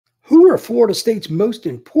are Florida State's most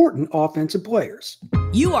important offensive players?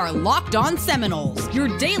 You are Locked On Seminoles, your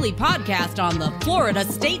daily podcast on the Florida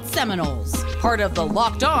State Seminoles, part of the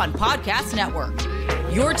Locked On Podcast Network.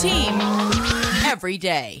 Your team every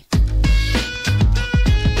day.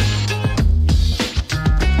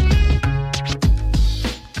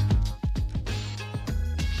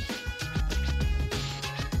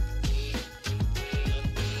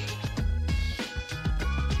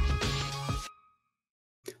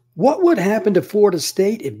 What would happen to Florida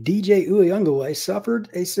State if DJ Uiagalelei suffered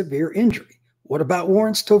a severe injury? What about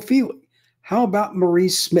Lawrence Toafili? How about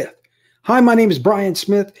Maurice Smith? Hi, my name is Brian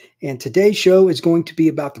Smith, and today's show is going to be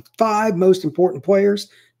about the 5 most important players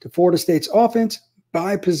to Florida State's offense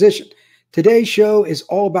by position. Today's show is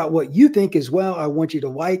all about what you think as well. I want you to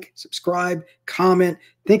like, subscribe, comment,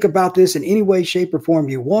 think about this in any way, shape, or form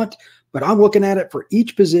you want, but I'm looking at it for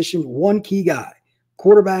each position, one key guy.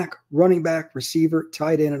 Quarterback, running back, receiver,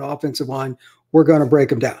 tight end, and offensive line. We're going to break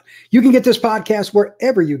them down. You can get this podcast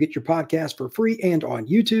wherever you get your podcast for free and on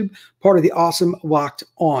YouTube, part of the awesome Locked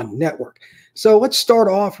On Network. So let's start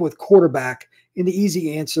off with quarterback. And the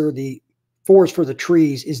easy answer, the forest for the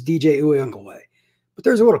trees, is DJ Uiagalelei. But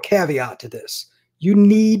there's a little caveat to this. You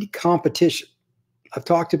need competition. I've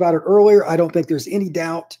talked about it earlier. I don't think there's any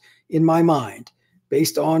doubt in my mind,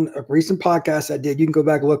 based on a recent podcast I did. You can go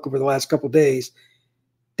back and look over the last couple of days.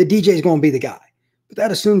 The DJ is going to be the guy, but that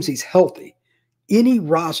assumes he's healthy. Any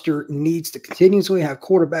roster needs to continuously have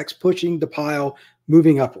quarterbacks pushing the pile,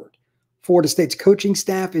 moving upward. Florida State's coaching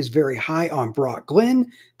staff is very high on Brock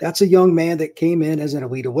Glenn. That's a young man that came in as an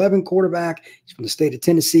Elite 11 quarterback. He's from the state of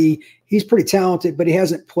Tennessee. He's pretty talented, but he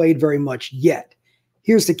hasn't played very much yet.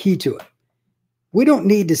 Here's the key to it. We don't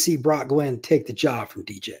need to see Brock Glenn take the job from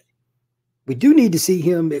DJ. We do need to see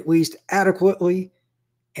him at least adequately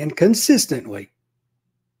and consistently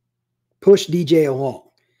push DJ along.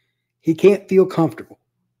 He can't feel comfortable.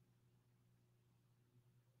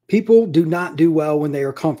 People do not do well when they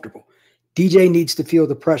are comfortable. DJ needs to feel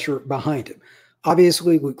the pressure behind him.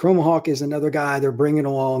 Obviously, Luke Cromahawk is another guy they're bringing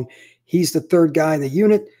along. He's the 3rd guy in the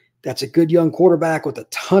unit. That's a good young quarterback with a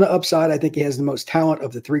ton of upside. I think he has the most talent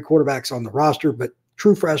of the 3 quarterbacks on the roster, but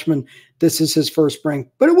true freshman. This is his first spring,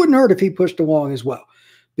 but it wouldn't hurt if he pushed along as well.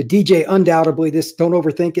 But DJ, undoubtedly, don't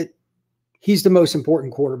overthink it. He's the most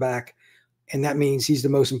important quarterback. And that means he's the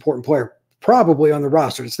most important player probably on the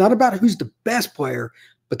roster. It's not about who's the best player,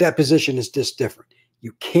 but that position is just different.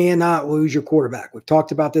 You cannot lose your quarterback. We've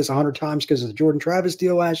talked about this 100 times because of the Jordan Travis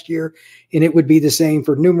deal last year, and it would be the same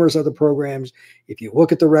for numerous other programs. If you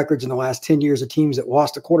look at the records in the last 10 years of teams that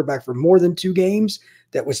lost a quarterback for more than 2 games,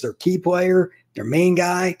 that was their key player, their main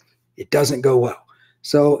guy, it doesn't go well.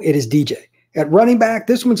 So it is DJ. At running back,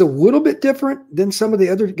 this one's a little bit different than some of the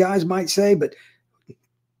other guys might say, but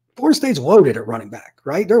Florida State's loaded at running back,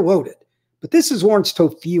 right? They're loaded. But this is Lawrence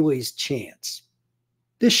Toafili's chance.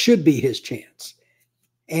 This should be his chance.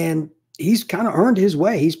 And he's kind of earned his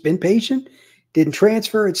way. He's been patient, didn't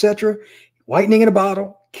transfer, etc. Lightning in a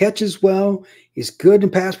bottle, catches well. He's good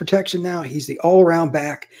in pass protection now. He's the all-around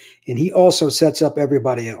back, and he also sets up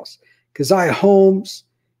everybody else. Keziah Holmes,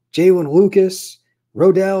 Jalen Lucas,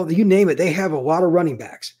 Rodell, you name it, they have a lot of running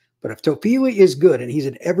backs. But if Toafili is good and he's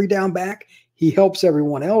an every down back, he helps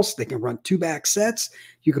everyone else. They can run 2-back sets.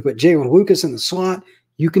 You can put Jalen Lucas in the slot.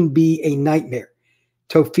 You can be a nightmare.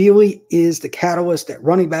 Toafili is the catalyst at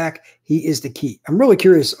running back. He is the key. I'm really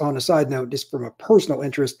curious, on a side note, just from a personal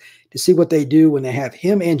interest, to see what they do when they have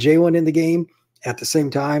him and Jalen in the game at the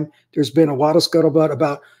same time. There's been a lot of scuttlebutt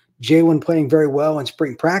about Jalen playing very well in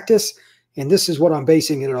spring practice, and this is what I'm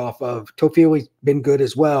basing it off of. Toafili's been good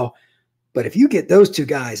as well. But if you get those 2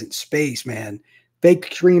 guys in space, man,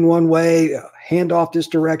 fake screen one way, handoff this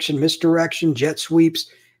direction, misdirection, jet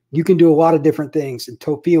sweeps. You can do a lot of different things, and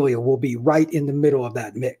Toafili will be right in the middle of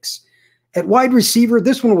that mix. At wide receiver,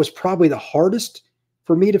 this one was probably the hardest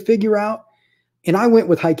for me to figure out, and I went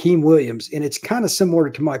with Hakeem Williams, and it's kind of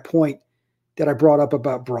similar to my point that I brought up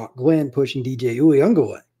about Brock Glenn pushing DJ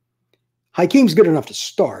Uiagalelei. Hakeem's good enough to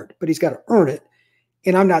start, but he's got to earn it,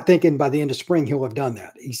 and I'm not thinking by the end of spring he'll have done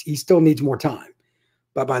that. He still needs more time.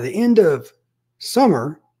 But by the end of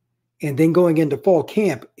summer and then going into fall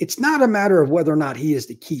camp, it's not a matter of whether or not he is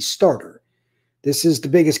the key starter. This is the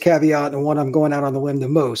biggest caveat and one I'm going out on the limb the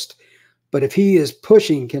most. But if he is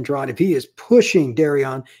pushing Kentron, if he is pushing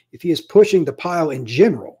Darion, if he is pushing the pile in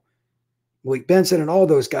general, Malik Benson and all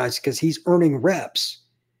those guys, because he's earning reps.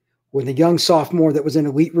 When the young sophomore that was an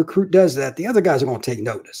elite recruit does that, the other guys are going to take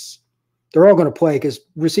notice. They're all going to play because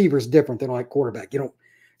receiver is different than like quarterback. You don't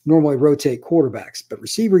normally rotate quarterbacks, but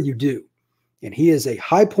receiver you do. And he is a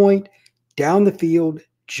high point, down the field,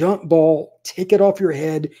 jump ball, take it off your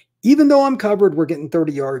head. Even though I'm covered, we're getting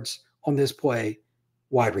 30 yards on this play,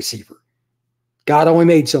 wide receiver. God only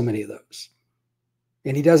made so many of those.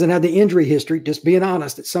 And he doesn't have the injury history, just being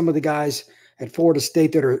honest, that some of the guys at Florida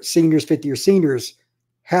State that are seniors, 50-year seniors,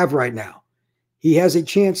 have right now. He has a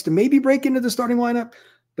chance to maybe break into the starting lineup,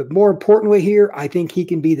 but more importantly here, I think he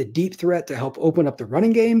can be the deep threat to help open up the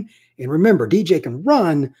running game. And remember, DJ can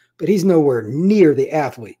run, but he's nowhere near the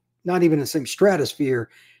athlete, not even in the same stratosphere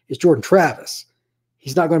as Jordan Travis.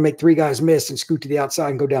 He's not going to make three guys miss and scoot to the outside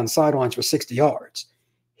and go down the sidelines for 60 yards.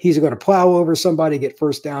 He's going to plow over somebody, get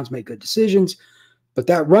first downs, make good decisions. But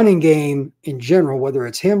that running game in general, whether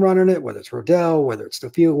it's him running it, whether it's Rodell, whether it's the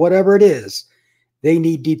field, whatever it is, they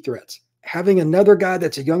need deep threats. Having another guy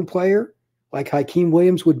that's a young player like Hakeem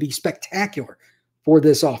Williams would be spectacular for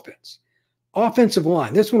this offense. Offensive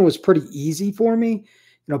line, this one was pretty easy for me. You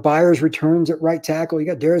know, Byers returns at right tackle. You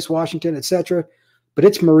got Darius Washington, etc. But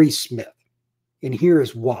it's Maurice Smith. And here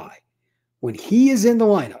is why. When he is in the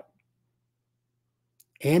lineup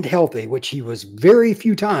and healthy, which he was very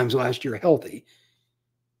few times last year healthy,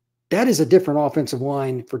 that is a different offensive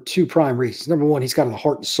line for two prime reasons. Number one, he's got the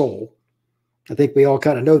heart and soul. I think we all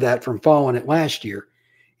kind of know that from following it last year.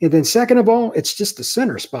 And then second of all, it's just the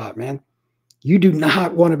center spot, man. You do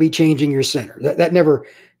not want to be changing your center. That never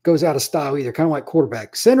goes out of style either, kind of like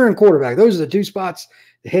quarterback. Center and quarterback, those are the two spots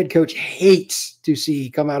the head coach hates to see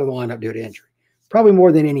come out of the lineup due to injury, probably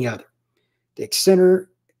more than any other. The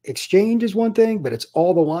center exchange is one thing, but it's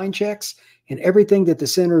all the line checks and everything that the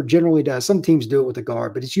center generally does. Some teams do it with the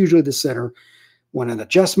guard, but it's usually the center. When an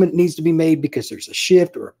adjustment needs to be made because there's a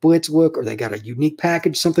shift or a blitz look or they got a unique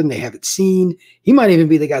package, something they haven't seen. He might even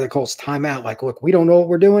be the guy that calls timeout. Like, look, we don't know what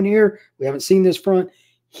we're doing here. We haven't seen this front.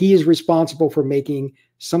 He is responsible for making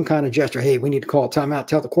some kind of gesture. Hey, we need to call a timeout,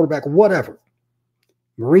 tell the quarterback, whatever.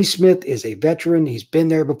 Maurice Smith is a veteran. He's been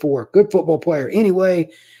there before, a good football player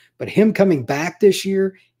anyway. But him coming back this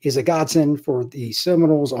year is a godsend for the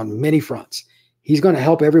Seminoles on many fronts. He's going to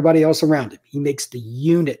help everybody else around him. He makes the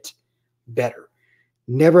unit better.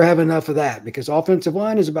 Never have enough of that because offensive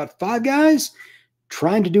line is about five guys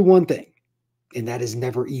trying to do one thing, and that is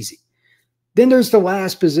never easy. Then there's the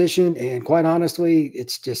last position, and quite honestly,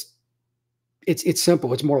 it's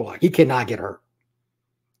simple. It's more like he cannot get hurt.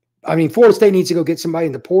 I mean, Florida State needs to go get somebody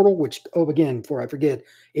in the portal, which, again, before I forget,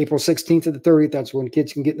 April 16th to the 30th, that's when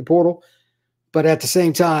kids can get in the portal. But at the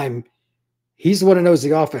same time, he's the one who knows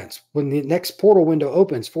the offense. When the next portal window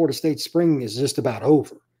opens, Florida State's spring is just about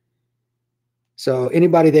over. So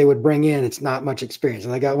anybody they would bring in, it's not much experience.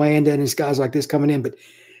 And they got Landon and guys like this coming in. But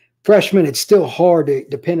freshmen, it's still hard to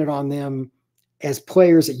depend on them as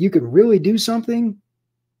players that you can really do something.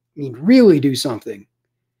 I mean, really do something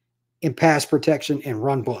in pass protection and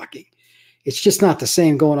run blocking. It's just not the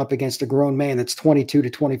same going up against a grown man that's 22 to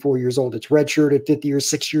 24 years old. It's redshirted, 5th year,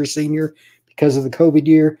 6th-year senior because of the COVID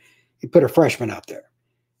year. You put a freshman out there.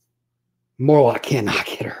 Morlock cannot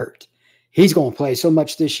get hurt. He's going to play so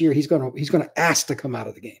much this year. He's going to ask to come out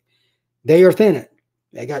of the game. They are thin it.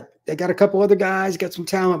 They got a couple other guys, got some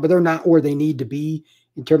talent, but they're not where they need to be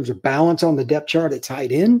in terms of balance on the depth chart at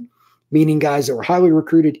tight end, meaning guys that were highly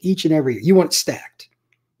recruited each and every year. You want it stacked.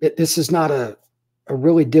 This is not a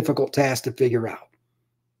really difficult task to figure out.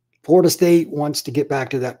 Florida State wants to get back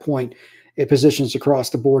to that point at positions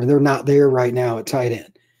across the board, and they're not there right now at tight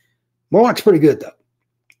end. Morlock's pretty good, though.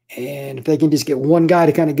 And if they can just get one guy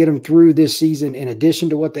to kind of get them through this season, in addition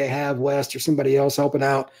to what they have, West or somebody else helping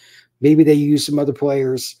out, maybe they use some other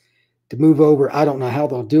players to move over. I don't know how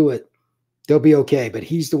they'll do it. They'll be okay, but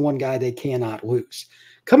he's the one guy they cannot lose.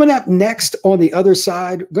 Coming up next on the other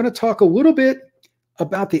side, we're going to talk a little bit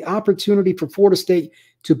about the opportunity for Florida State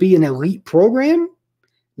to be an elite program,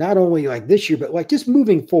 not only like this year, but like just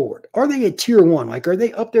moving forward. Are they a tier one? Like, are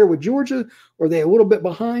they up there with Georgia? Or are they a little bit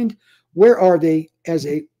behind? Where are they as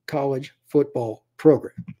a college football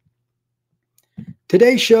program?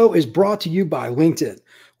 Today's show is brought to you by LinkedIn.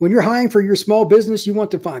 When you're hiring for your small business, you want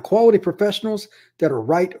to find quality professionals that are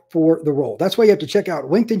right for the role. That's why you have to check out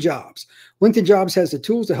LinkedIn Jobs. LinkedIn Jobs has the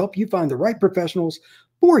tools to help you find the right professionals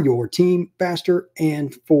for your team faster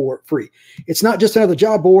and for free. It's not just another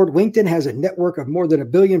job board. LinkedIn has a network of more than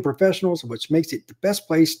 1 billion professionals, which makes it the best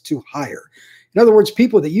place to hire. In other words,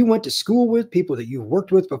 people that you went to school with, people that you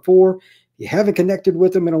worked with before, you haven't connected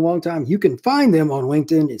with them in a long time, you can find them on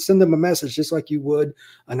LinkedIn and send them a message just like you would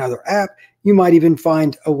another app. You might even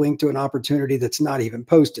find a link to an opportunity that's not even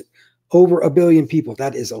posted. Over 1 billion people,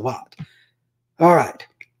 that is a lot. All right.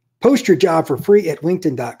 Post your job for free at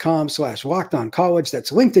linkedin.com/lockedoncollege.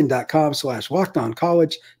 That's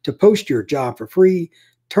linkedin.com/lockedoncollege to post your job for free.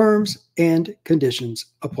 Terms and conditions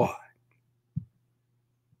apply.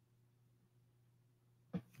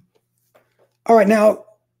 All right, now,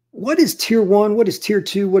 what is tier 1? What is tier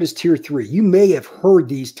 2? What is tier 3? You may have heard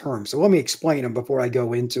these terms, so let me explain them before I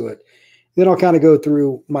go into it. Then I'll kind of go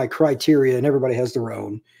through my criteria, and everybody has their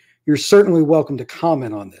own. You're certainly welcome to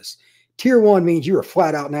comment on this. Tier 1 means you're a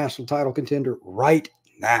flat-out national title contender right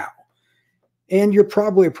now, and you're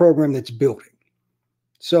probably a program that's building.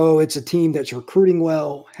 So it's a team that's recruiting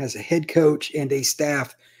well, has a head coach and a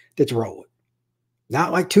staff that's rolling.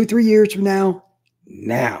 Not like 2-3 years from now.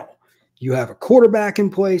 Now. You have a quarterback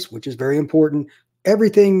in place, which is very important.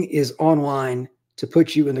 Everything is online to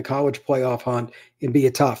put you in the college playoff hunt and be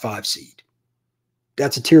a top 5 seed.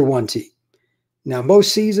 That's a tier 1 team. Now,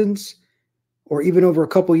 most seasons, or even over a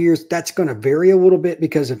couple of years, that's going to vary a little bit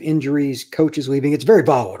because of injuries, coaches leaving. It's very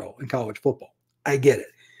volatile in college football. I get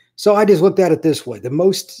it. So I just looked at it this way. The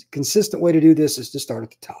most consistent way to do this is to start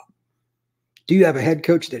at the top. Do you have a head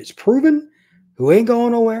coach that is proven, who ain't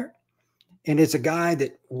going nowhere? And it's a guy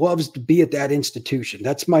that loves to be at that institution.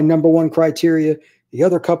 That's my number 1 criteria. The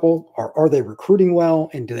other couple are they recruiting well?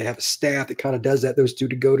 And do they have a staff that kind of does that? Those two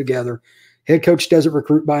to go together. Head coach doesn't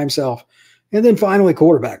recruit by himself. And then finally,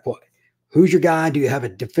 quarterback play. Who's your guy? Do you have a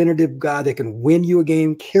definitive guy that can win you a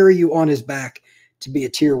game, carry you on his back to be a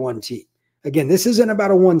tier 1 team? Again, this isn't about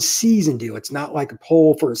a 1-season deal. It's not like a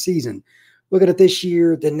poll for a season. Look at it this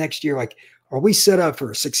year, then next year. Like, are we set up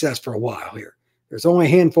for success for a while here? There's only a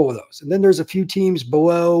handful of those. And then there's a few teams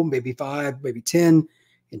below, maybe 5, maybe 10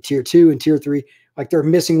 in tier 2 and tier 3. Like they're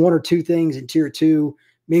missing 1 or 2 things in tier 2,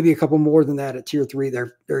 maybe a couple more than that at tier 3.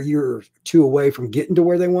 They're a year or 2 away from getting to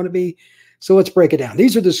where they want to be. So let's break it down.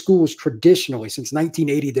 These are the schools traditionally since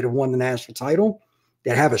 1980 that have won the national title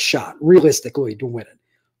that have a shot realistically to win it.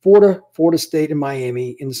 Florida State, and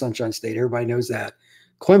Miami in the Sunshine State. Everybody knows that.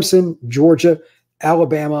 Clemson, Georgia,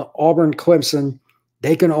 Alabama, Auburn, Clemson.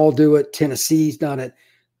 They can all do it. Tennessee's done it.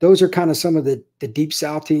 Those are kind of some of the Deep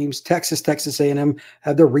South teams. Texas A&M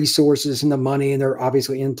have the resources and the money, and they're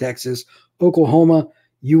obviously in Texas. Oklahoma,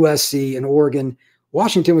 USC, and Oregon.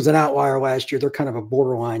 Washington was an outlier last year. They're kind of a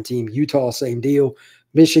borderline team. Utah, same deal.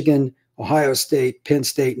 Michigan, Ohio State, Penn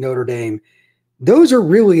State, Notre Dame. Those are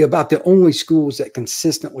really about the only schools that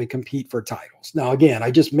consistently compete for titles. Now, again, I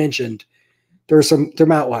just mentioned there are some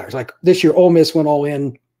outliers. Like this year, Ole Miss went all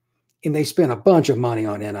in, and they spent a bunch of money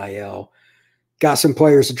on NIL. Got some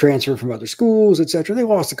players to transfer from other schools, et cetera. They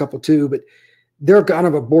lost a couple too, but they're kind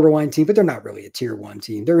of a borderline team, but they're not really a tier 1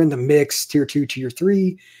 team. They're in the mix, tier 2, tier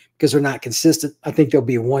 3, because they're not consistent. I think they'll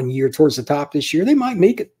be 1 year towards the top this year. They might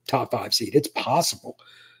make a top 5 seed. It's possible,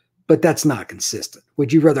 but that's not consistent.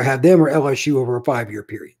 Would you rather have them or LSU over a 5-year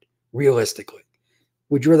period? Realistically,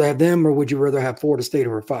 would you rather have them or would you rather have Florida State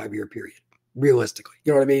over a 5-year period? Realistically,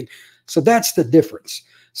 you know what I mean? So that's the difference.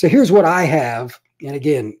 So here's what I have. And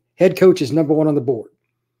again, head coach is number 1 on the board.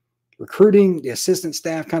 Recruiting, the assistant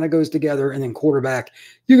staff kind of goes together, and then quarterback.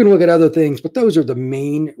 You can look at other things, but those are the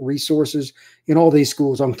main resources in all these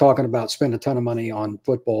schools. I'm talking about spend a ton of money on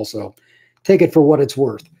football, so take it for what it's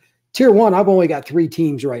worth. Tier 1, I've only got 3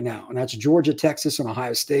 teams right now, and that's Georgia, Texas, and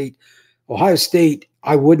Ohio State. Ohio State,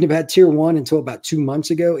 I wouldn't have had tier 1 until about 2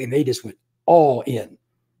 months ago, and they just went all in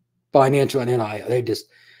financial and NIL. They just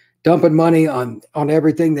dumping money on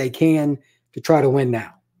everything they can to try to win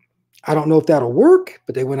now. I don't know if that'll work,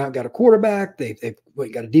 but they went out and got a quarterback. They've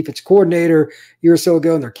got a defense coordinator a year or so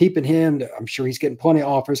ago, and they're keeping him. I'm sure he's getting plenty of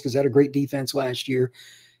offers because they had a great defense last year.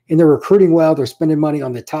 And they're recruiting well. They're spending money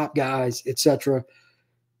on the top guys, et cetera.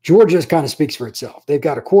 Georgia kind of speaks for itself. They've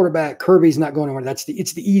got a quarterback. Kirby's not going anywhere.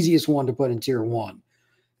 It's the easiest one to put in tier 1.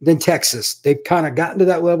 Then Texas, they've kind of gotten to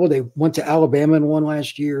that level. They went to Alabama and won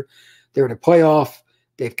last year. They're in a playoff.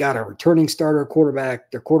 They've got a returning starter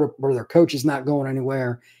quarterback. Their coach is not going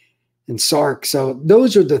anywhere. And Sark. So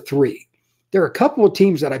those are the 3. There are a couple of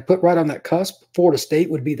teams that I put right on that cusp. Florida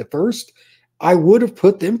State would be the first. I would have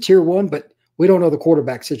put them tier 1, but we don't know the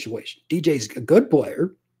quarterback situation. DJ's a good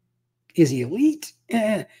player. Is he elite?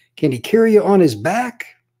 Can he carry you on his back?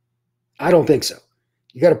 I don't think so.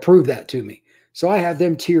 You got to prove that to me. So I have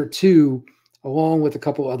them tier 2 along with a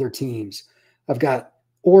couple other teams. I've got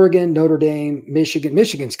Oregon, Notre Dame, Michigan.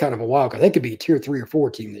 Michigan's kind of a wild card. They could be a tier 3 or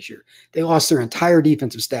 4 team this year. They lost their entire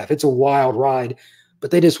defensive staff. It's a wild ride,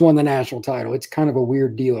 but they just won the national title. It's kind of a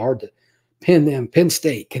weird deal. Hard to pin them. Penn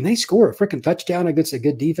State, can they score a freaking touchdown against a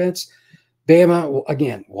good defense? Bama,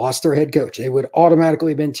 again, lost their head coach. They would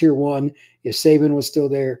automatically have been tier 1 if Saban was still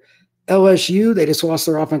there. LSU, they just lost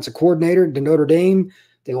their offensive coordinator to Notre Dame.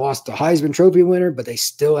 They lost the Heisman Trophy winner, but they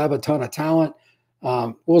still have a ton of talent.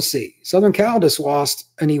 We'll see. Southern Cal just lost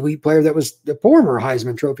an elite player that was the former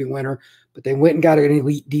Heisman Trophy winner, but they went and got an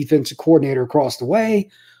elite defensive coordinator across the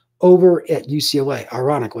way. over at UCLA.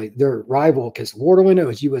 Ironically, their rival, because Wardle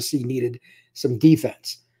knows USC needed some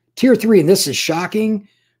defense. Tier 3, and this is shocking.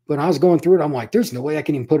 When I was going through it, I'm like, there's no way I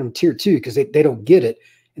can even put them tier 2 because they don't get it.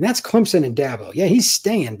 And that's Clemson and Dabo. Yeah, he's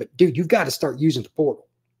staying, but dude, you've got to start using the portal.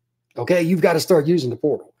 Okay, you've got to start using the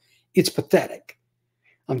portal. It's pathetic.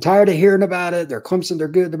 I'm tired of hearing about it. They're Clemson, they're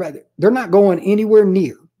good, they're bad. They're not going anywhere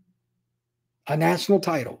near a national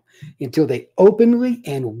title until they openly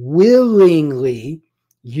and willingly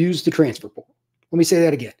use the transfer portal. Let me say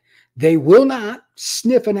that again. They will not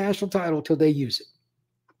sniff a national title until they use it.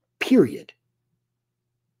 Period.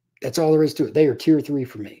 That's all there is to it. They are tier 3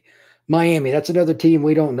 for me. Miami, that's another team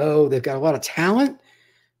we don't know. They've got a lot of talent,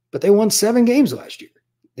 but they won 7 games last year.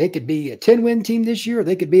 They could be a 10-win team this year, or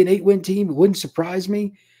they could be an 8-win team. It wouldn't surprise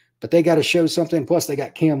me, but they got to show something. Plus, they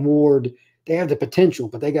got Cam Ward. They have the potential,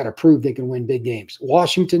 but they got to prove they can win big games.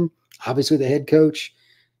 Washington, obviously the head coach.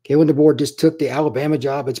 Kalen DeBoer just took the Alabama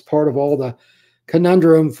job. It's part of all the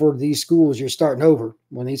conundrum for these schools. You're starting over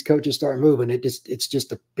when these coaches start moving. It's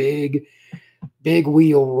just a big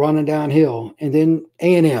wheel running downhill. And then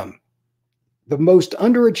A&M, the most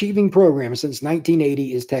underachieving program since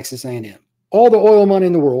 1980 is Texas A&M. All the oil money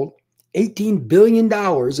in the world, $18 billion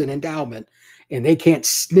in endowment, and they can't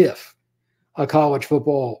sniff a college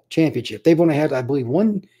football championship. They've only had, I believe,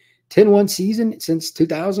 10-1 season since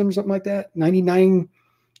 2000 or something like that. 99,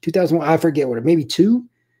 2001, I forget what, maybe 2.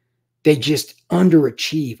 They just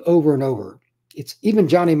underachieve over and over. It's even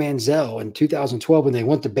Johnny Manziel in 2012 when they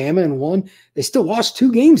went to Bama and won. They still lost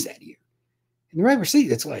 2 games that year. In the regular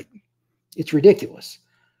season, it's ridiculous.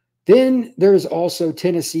 Then there's also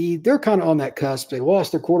Tennessee. They're kind of on that cusp. They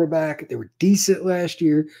lost their quarterback. They were decent last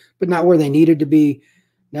year, but not where they needed to be.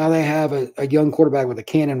 Now they have a young quarterback with a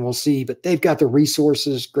cannon. We'll see, but they've got the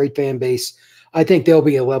resources, great fan base. I think they'll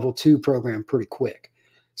be a level 2 program pretty quick.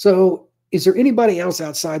 So is there anybody else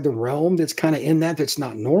outside the realm that's kind of in that's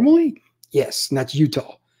not normally? Yes, and that's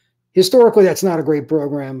Utah. Historically, that's not a great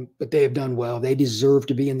program, but they have done well. They deserve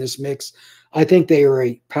to be in this mix. I think they are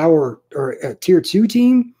a power or a tier 2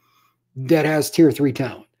 team that has tier 3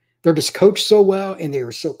 talent. They're just coached so well and they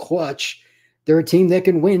are so clutch. They're a team that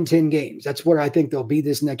can win 10 games. That's what I think they'll be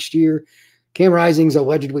this next year. Cam Rising's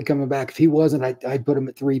allegedly coming back. If he wasn't, I'd put him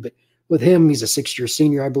at 3. But with him, he's a 6-year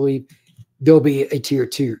senior, I believe. They'll be a tier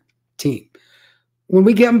 2 team. When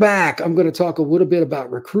we get back, I'm going to talk a little bit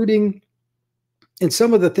about recruiting and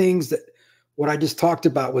some of the things that what I just talked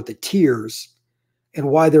about with the tiers and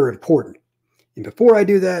why they're important. And before I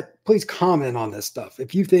do that, please comment on this stuff.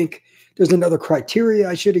 If you think there's another criteria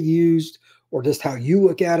I should have used or just how you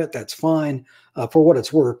look at it, that's fine. For what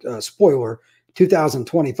it's worth, spoiler,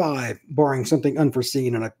 2025, barring something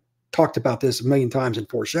unforeseen, and I talked about this a million times and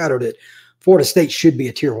foreshadowed it, Florida State should be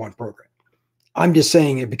a tier 1 program. I'm just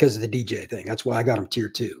saying it because of the DJ thing. That's why I got them tier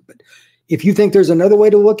 2. But if you think there's another way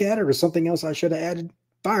to look at it or something else I should have added,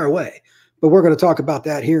 fire away. But we're going to talk about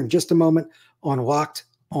that here in just a moment on Locked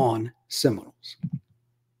On Seminoles.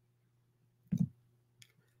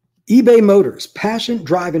 eBay Motors, passion,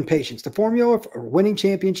 drive, and patience. The formula for winning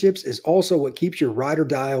championships is also what keeps your ride or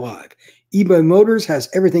die alive. eBay Motors has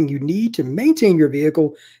everything you need to maintain your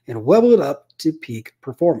vehicle and level it up to peak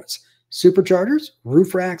performance. Superchargers,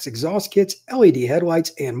 roof racks, exhaust kits, LED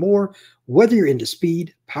headlights, and more. Whether you're into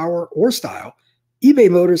speed, power, or style, eBay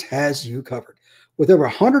Motors has you covered. With over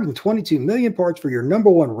 122 million parts for your number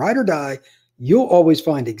one ride or die, you'll always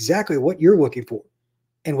find exactly what you're looking for.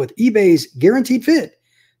 And with eBay's Guaranteed Fit,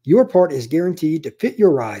 your part is guaranteed to fit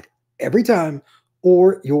your ride every time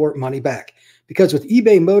or your money back. Because with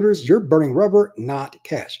eBay Motors, you're burning rubber, not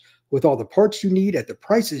cash. With all the parts you need at the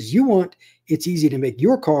prices you want, it's easy to make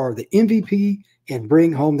your car the MVP and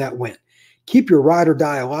bring home that win. Keep your ride or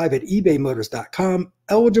die alive at ebaymotors.com.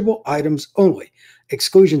 Eligible items only.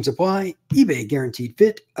 Exclusions apply. eBay Guaranteed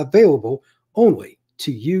Fit available only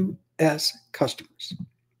to U.S. customers.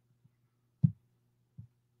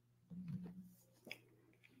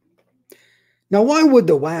 Now, why would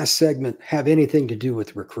the last segment have anything to do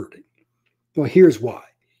with recruiting? Well, here's why.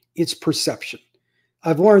 It's perception.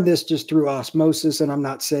 I've learned this just through osmosis, and I'm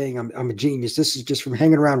not saying I'm a genius. This is just from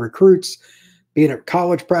hanging around recruits, being at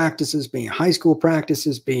college practices, being at high school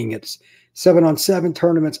practices, being at 7-on-7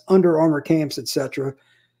 tournaments, Under Armour camps, etc.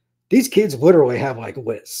 These kids literally have like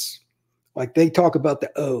lists. Like they talk about the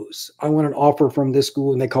O's. I want an offer from this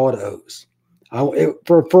school, and they call it O's.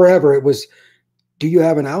 For forever, it was, do you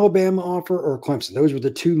have an Alabama offer or Clemson? Those were the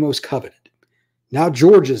 2 most coveted. Now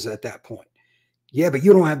Georgia's at that point. Yeah, but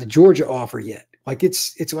you don't have the Georgia offer yet. Like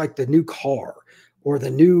it's like the new car or the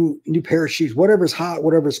new pair of shoes, whatever's hot,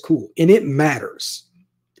 whatever's cool. And it matters.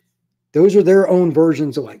 Those are their own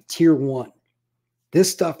versions of like tier 1.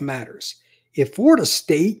 This stuff matters. If Florida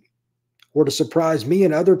State were to surprise me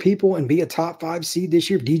and other people and be a top 5 seed this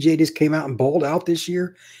year, if DJ just came out and balled out this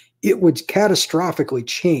year, it would catastrophically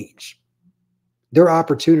change their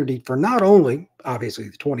opportunity for not only, obviously,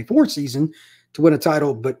 the 24 season to win a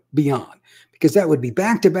title, but beyond. Because that would be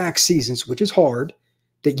back-to-back seasons, which is hard,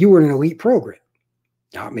 that you were in an elite program.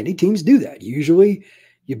 Not many teams do that. Usually,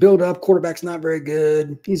 you build up, quarterback's not very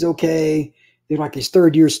good, he's okay, then like his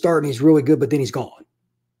third year starting, he's really good, but then he's gone.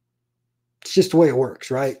 It's just the way it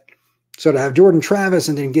works, right? So to have Jordan Travis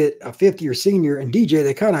and then get a fifth-year senior and DJ,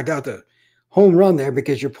 they kind of got the home run there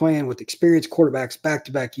because you're playing with experienced quarterbacks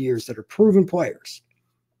back-to-back years that are proven players.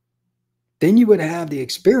 Then you would have the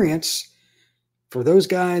experience for those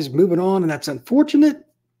guys moving on, and that's unfortunate,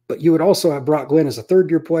 but you would also have Brock Glenn as a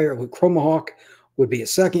third-year player. Luke Kromahawk would be a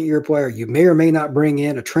second-year player. You may or may not bring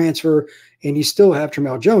in a transfer, and you still have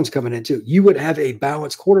Tramel Jones coming in too. You would have a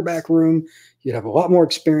balanced quarterback room. You'd have a lot more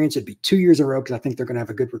experience. It'd be 2 years in a row because I think they're going to have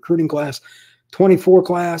a good recruiting class. 24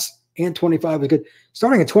 class and 25 is good.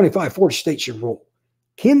 Starting at 25, Florida State should roll.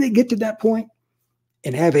 Can they get to that point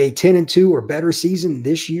and have a 10-2 or better season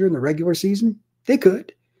this year in the regular season? They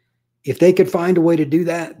could. If they could find a way to do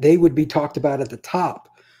that, they would be talked about at the top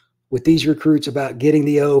with these recruits about getting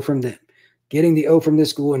the O from them, getting the O from this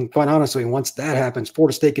school. And quite honestly, once that happens,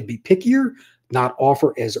 Florida State could be pickier, not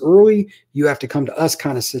offer as early. You have to come to us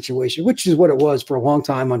kind of situation, which is what it was for a long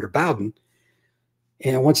time under Bowden.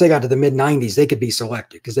 And once they got to the mid-90s, they could be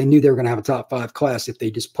selected because they knew they were going to have a top 5 class if they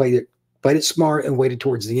just played it smart and waited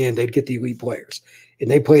towards the end. They'd get the elite players. And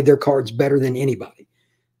they played their cards better than anybody.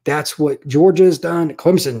 That's what Georgia has done.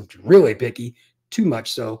 Clemson's really picky, too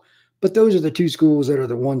much so. But those are the two schools that are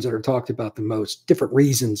the ones that are talked about the most, different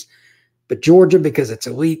reasons. But Georgia, because it's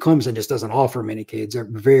elite, Clemson just doesn't offer many kids. They're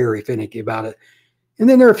very finicky about it. And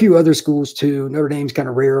then there are a few other schools too. Notre Dame's kind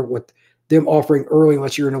of rare with them offering early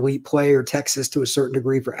unless you're an elite player. Texas to a certain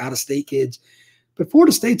degree for out-of-state kids. But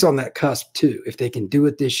Florida State's on that cusp too, if they can do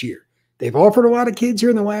it this year. They've offered a lot of kids here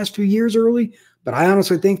in the last few years early, but I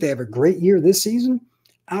honestly think they have a great year this season.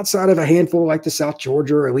 Outside of a handful like the South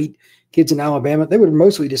Georgia or elite kids in Alabama, they would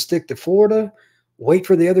mostly just stick to Florida, wait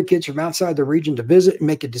for the other kids from outside the region to visit and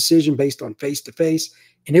make a decision based on face-to-face,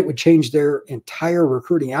 and it would change their entire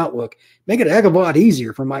recruiting outlook, make it a heck of a lot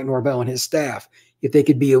easier for Mike Norvell and his staff if they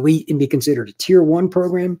could be elite and be considered a Tier 1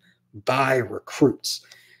 program by recruits.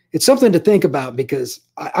 It's something to think about because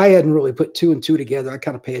I hadn't really put 2 and 2 together. I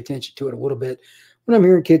kind of pay attention to it a little bit. When I'm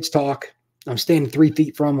hearing kids talk, I'm standing 3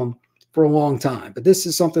 feet from them for a long time. But this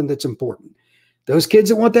is something that's important. Those kids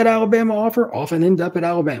that want that Alabama offer often end up at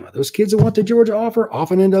Alabama. Those kids that want the Georgia offer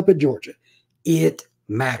often end up at Georgia. It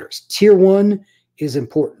matters. Tier 1 is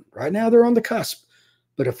important. Right now they're on the cusp.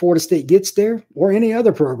 But if Florida State gets there or any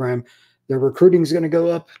other program, their recruiting is going to go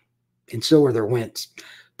up and so are their wins.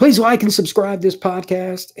 Please like and subscribe to this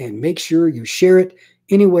podcast and make sure you share it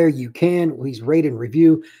anywhere you can. Please rate and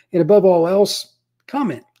review. And above all else,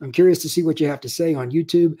 comment. I'm curious to see what you have to say on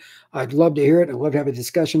YouTube. I'd love to hear it. I'd love to have a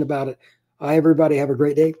discussion about it. Everybody have a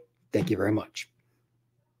great day. Thank you very much.